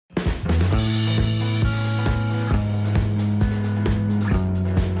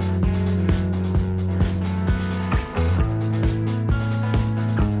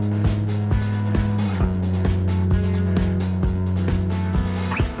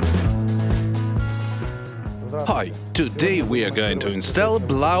Hi, today we are going to install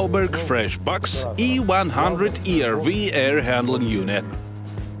Blauberg Freshbox E-100 ERV air handling unit.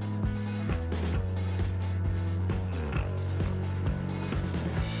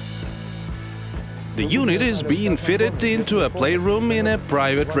 The unit is being fitted into a playroom in a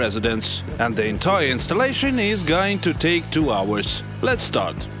private residence, and the entire installation is going to take 2 hours. Let's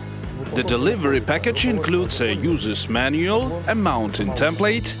start. The delivery package includes a user's manual, a mounting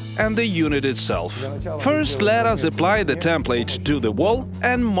template, and the unit itself. First, let us apply the template to the wall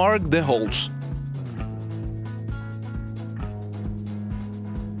and mark the holes.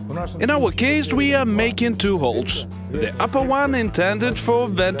 In our case, we are making 2 holes. The upper one intended for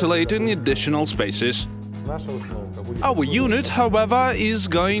ventilating additional spaces. Our unit, however, is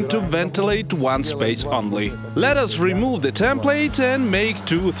going to ventilate 1 space only. Let us remove the template and make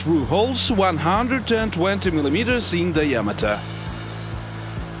 2 through holes 120 mm in diameter.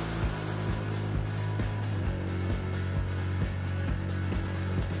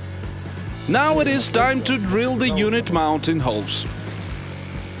 Now it is time to drill the unit mounting holes.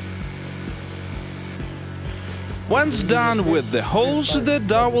 Once done with the holes, the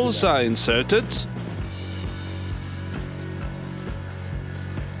dowels are inserted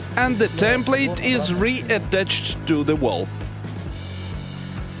and the template is reattached to the wall.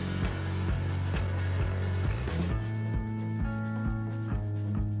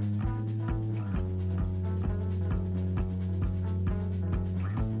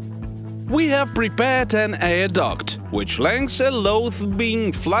 We have prepared an air duct, which length allows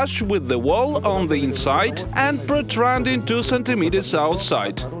being flush with the wall on the inside and protruding 2 cm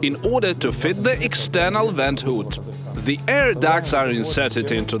outside, in order to fit the external vent hood. The air ducts are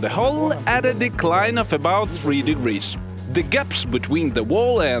inserted into the hole at a decline of about 3 degrees. The gaps between the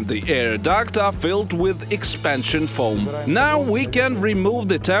wall and the air duct are filled with expansion foam. Now we can remove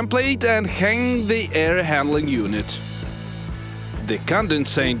the template and hang the air handling unit. The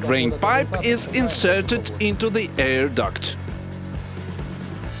condensate drain pipe is inserted into the air duct.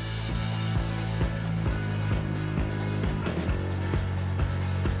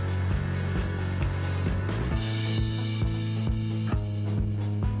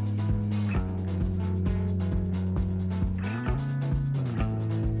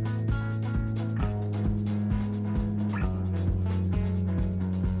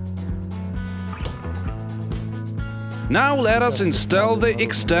 Now let us install the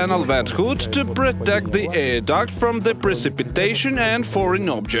external vent hood to protect the air duct from the precipitation and foreign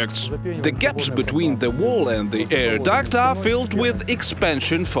objects. The gaps between the wall and the air duct are filled with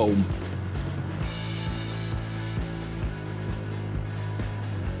expansion foam.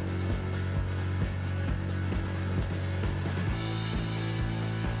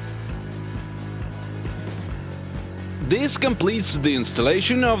 This completes the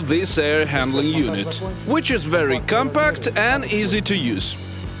installation of this air handling unit, which is very compact and easy to use.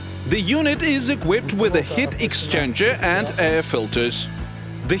 The unit is equipped with a heat exchanger and air filters.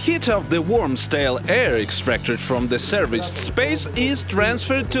 The heat of the warm stale air extracted from the serviced space is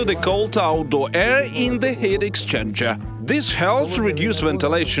transferred to the cold outdoor air in the heat exchanger. This helps reduce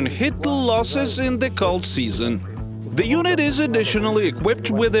ventilation heat losses in the cold season. The unit is additionally equipped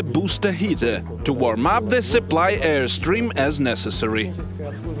with a booster heater to warm up the supply airstream as necessary.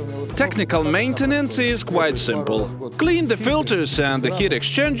 Technical maintenance is quite simple. Clean the filters and the heat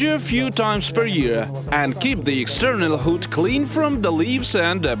exchanger a few times per year and keep the external hood clean from the leaves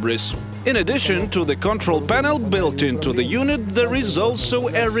and debris. In addition to the control panel built into the unit, there is also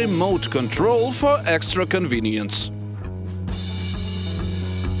a remote control for extra convenience.